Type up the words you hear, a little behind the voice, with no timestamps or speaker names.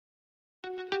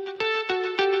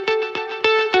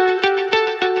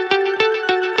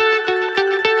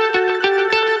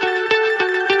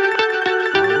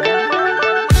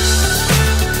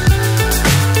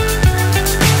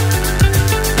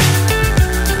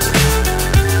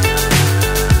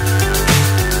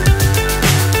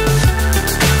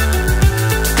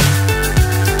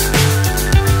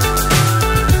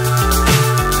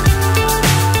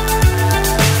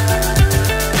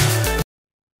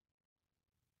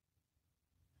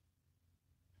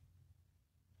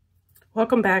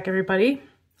Welcome back, everybody.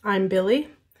 I'm Billy,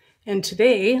 and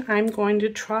today I'm going to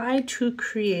try to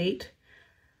create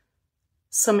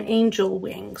some angel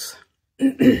wings.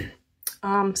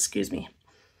 Excuse me.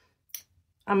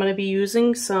 I'm going to be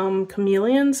using some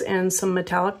chameleons and some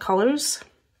metallic colors,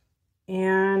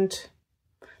 and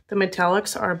the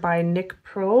metallics are by Nick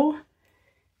Pro.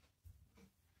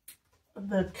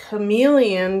 The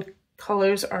chameleon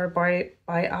colors are by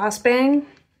OSBANG,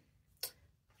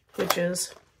 which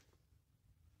is,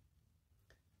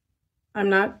 I'm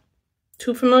not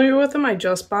too familiar with them. I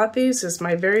just bought these. This is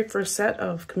my very first set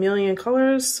of chameleon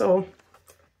colors, so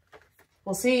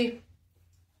we'll see.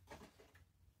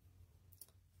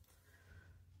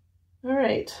 All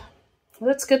right,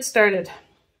 let's get started.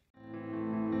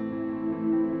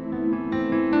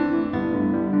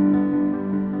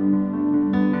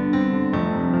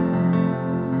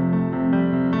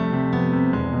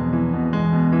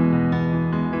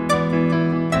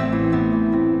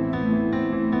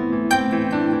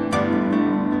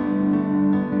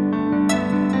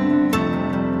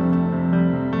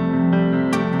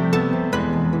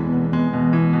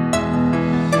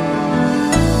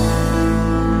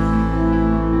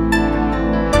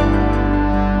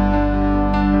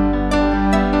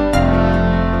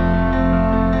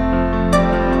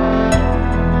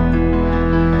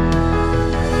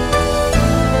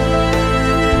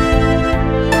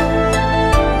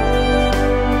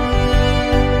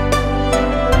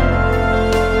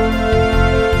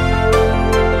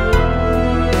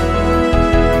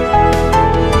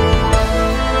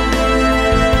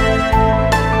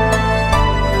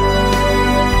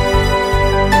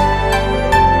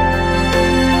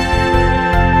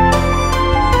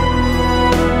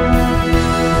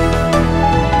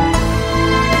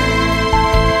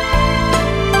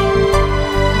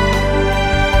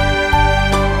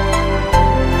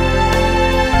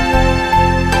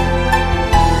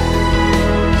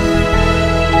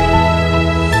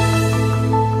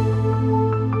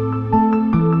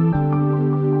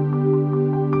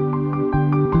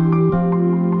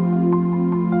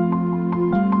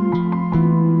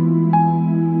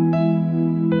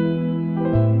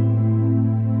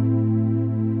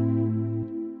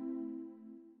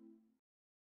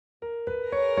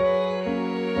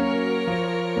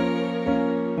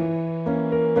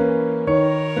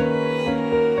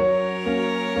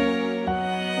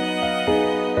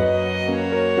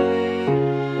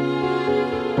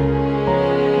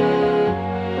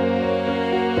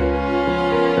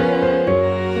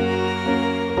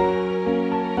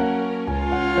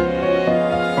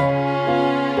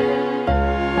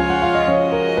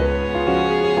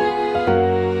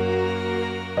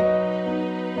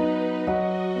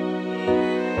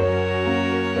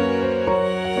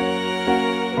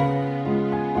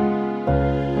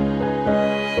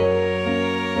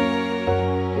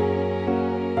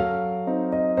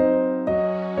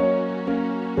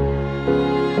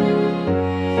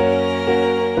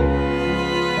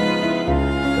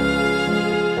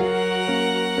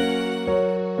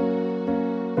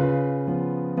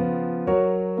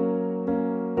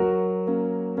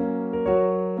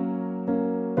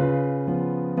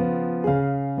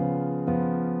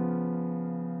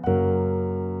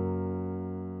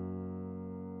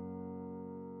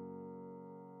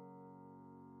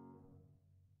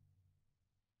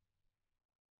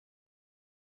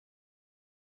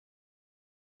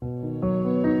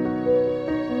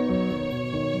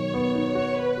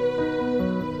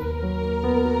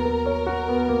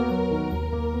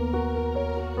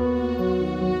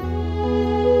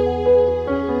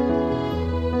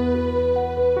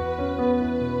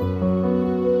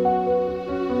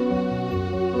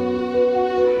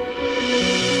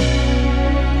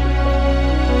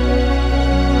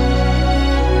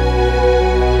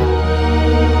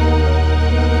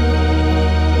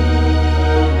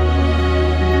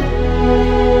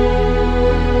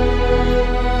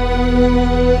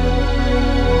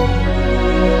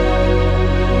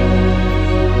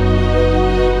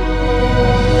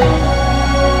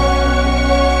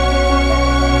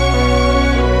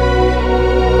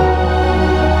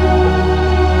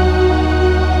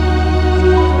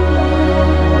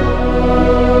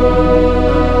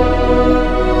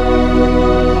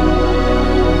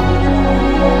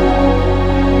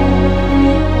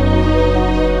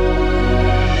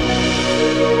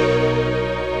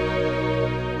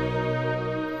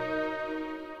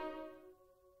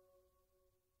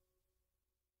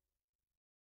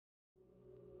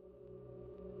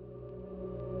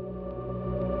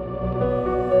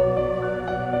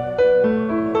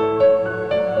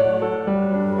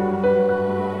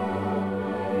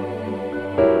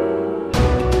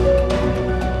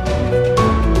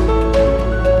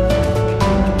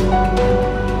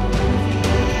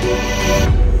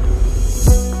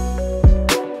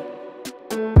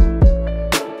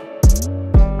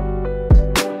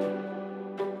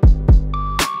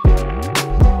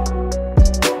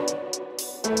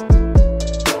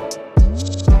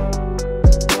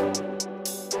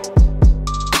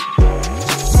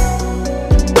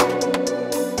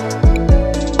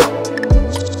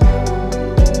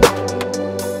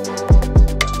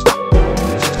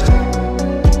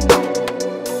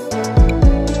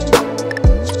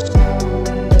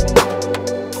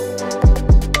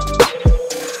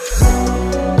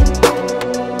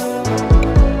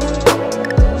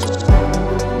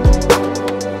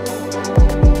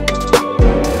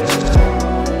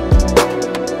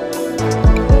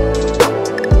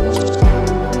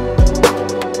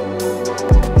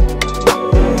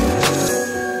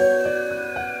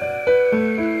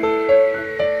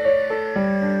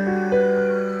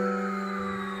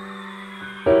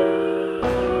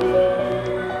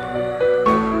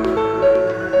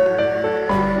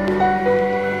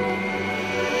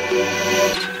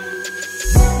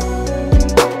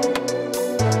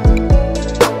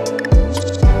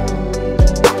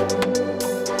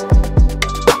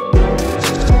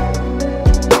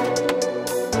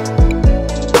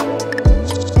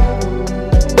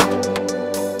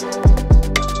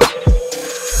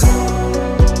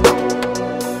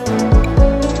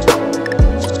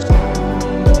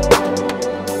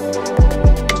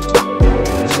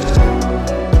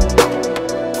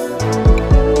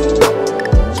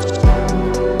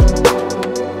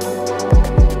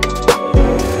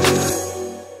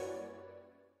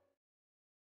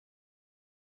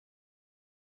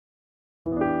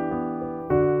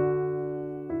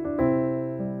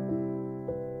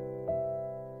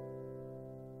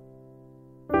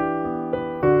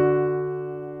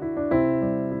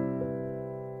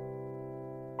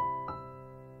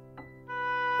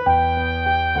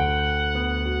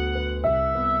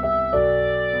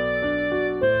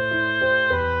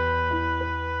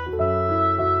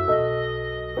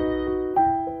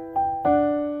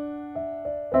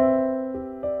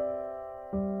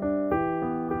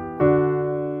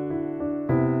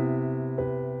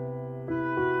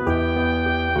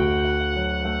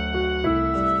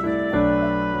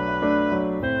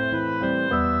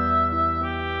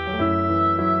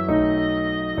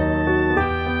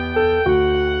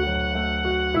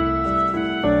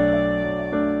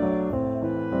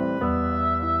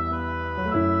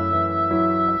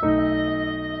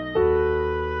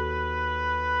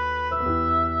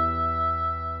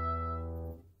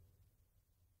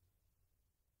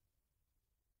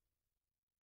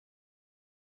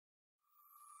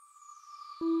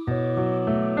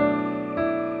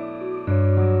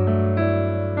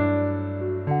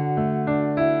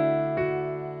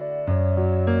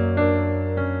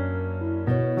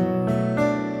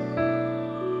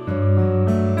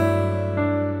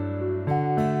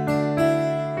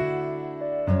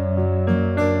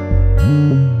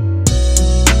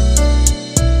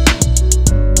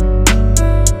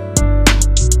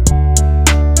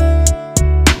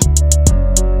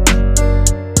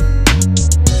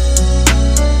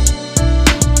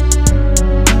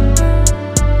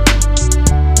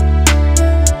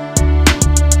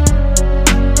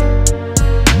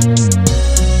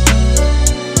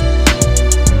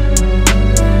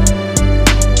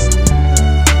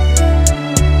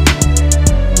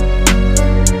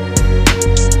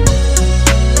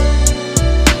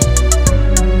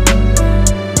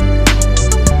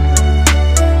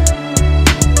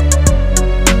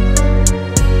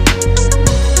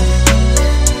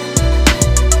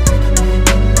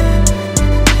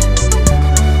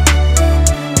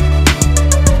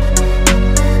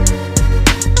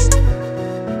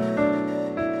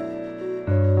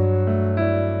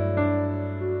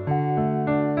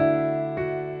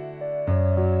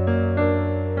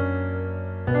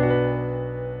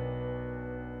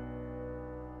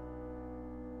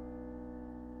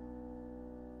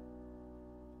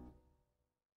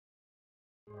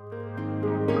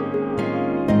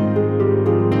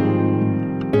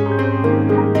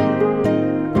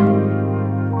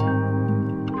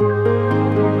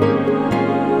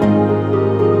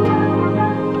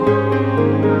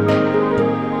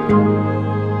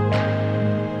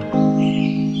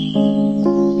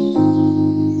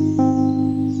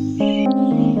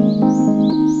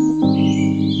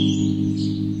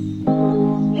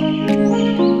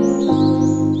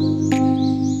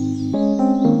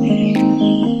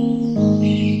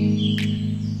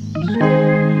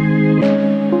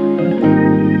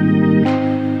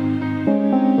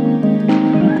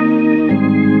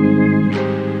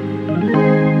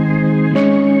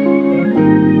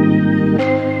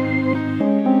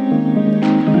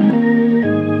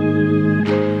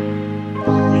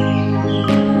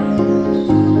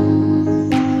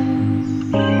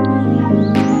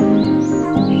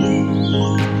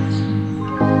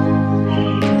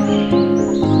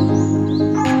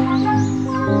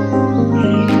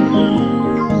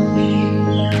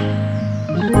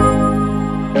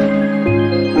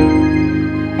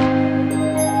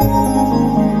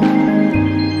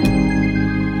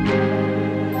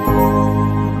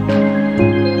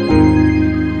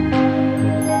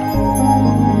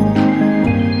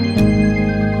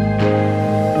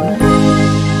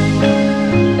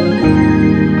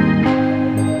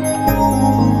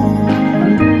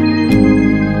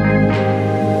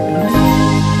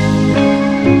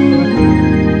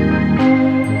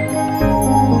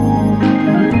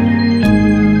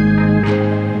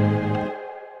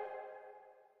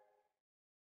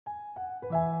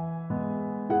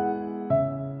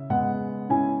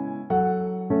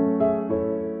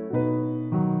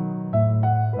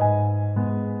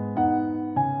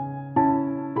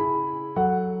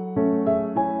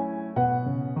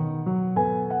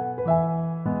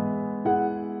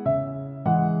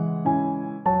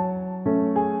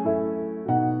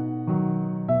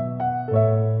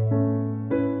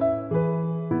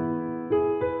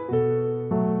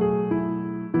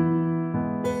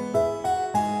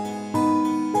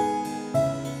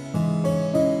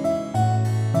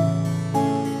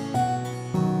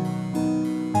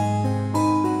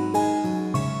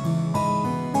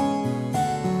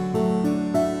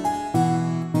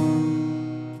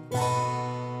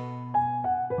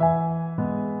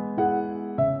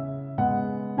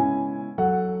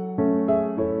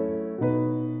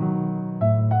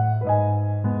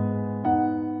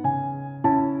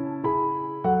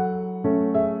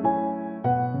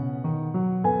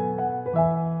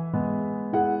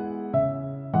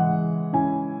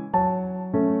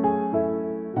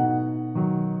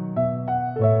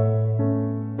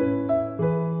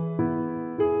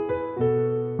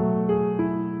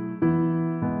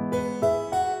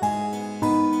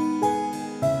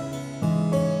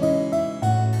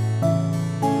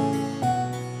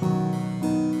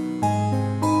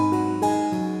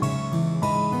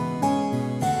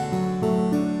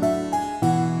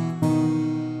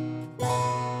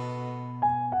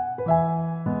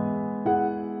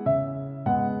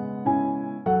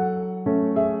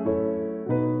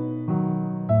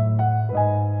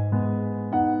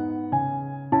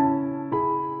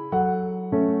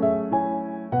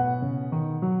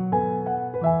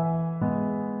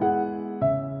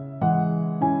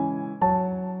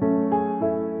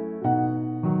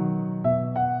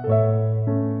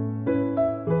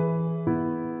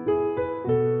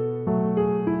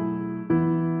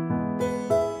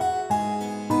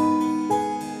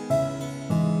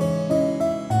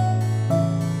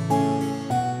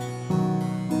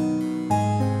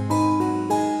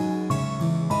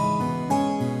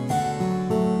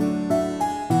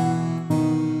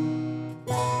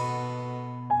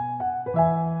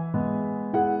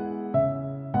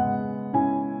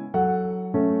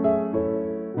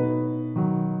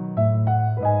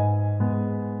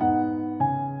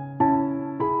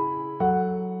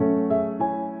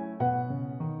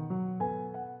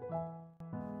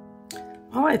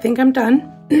 Well, I think I'm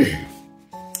done.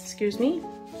 Excuse me.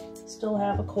 Still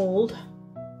have a cold.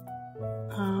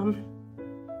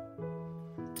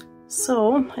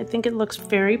 So I think it looks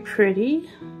very pretty.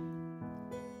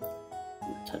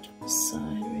 Touch up the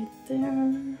side right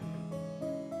there.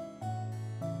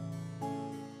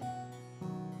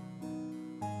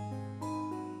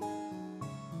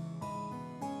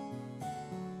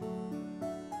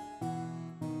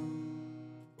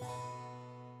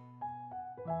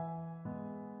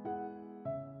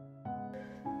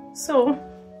 So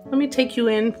let me take you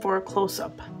in for a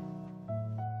close-up.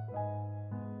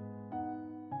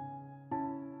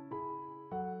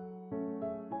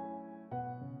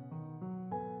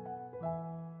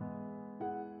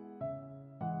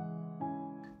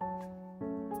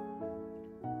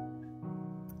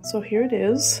 So here it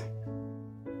is.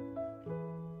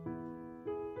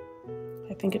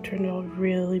 I think it turned out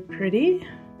really pretty.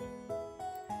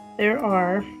 There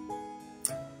are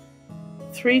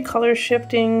 3 color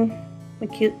shifting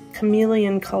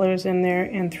chameleon colors in there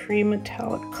and 3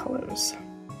 metallic colors.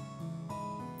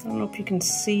 I don't know if you can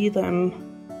see them.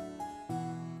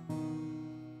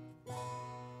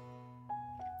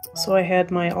 So I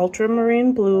had my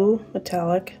ultramarine blue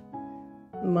metallic,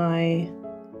 my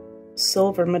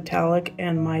silver metallic,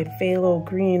 and my phthalo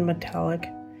green metallic.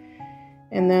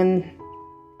 And then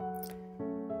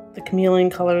the chameleon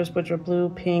colors, which are blue,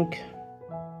 pink,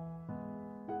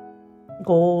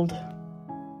 gold,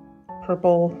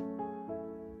 purple.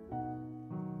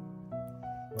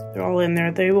 They're all in there.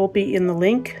 They will be in the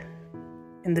link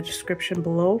in the description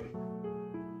below.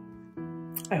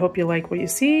 I hope you like what you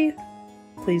see.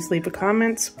 Please leave a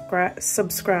comment,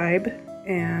 subscribe,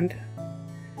 and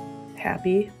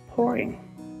happy pouring.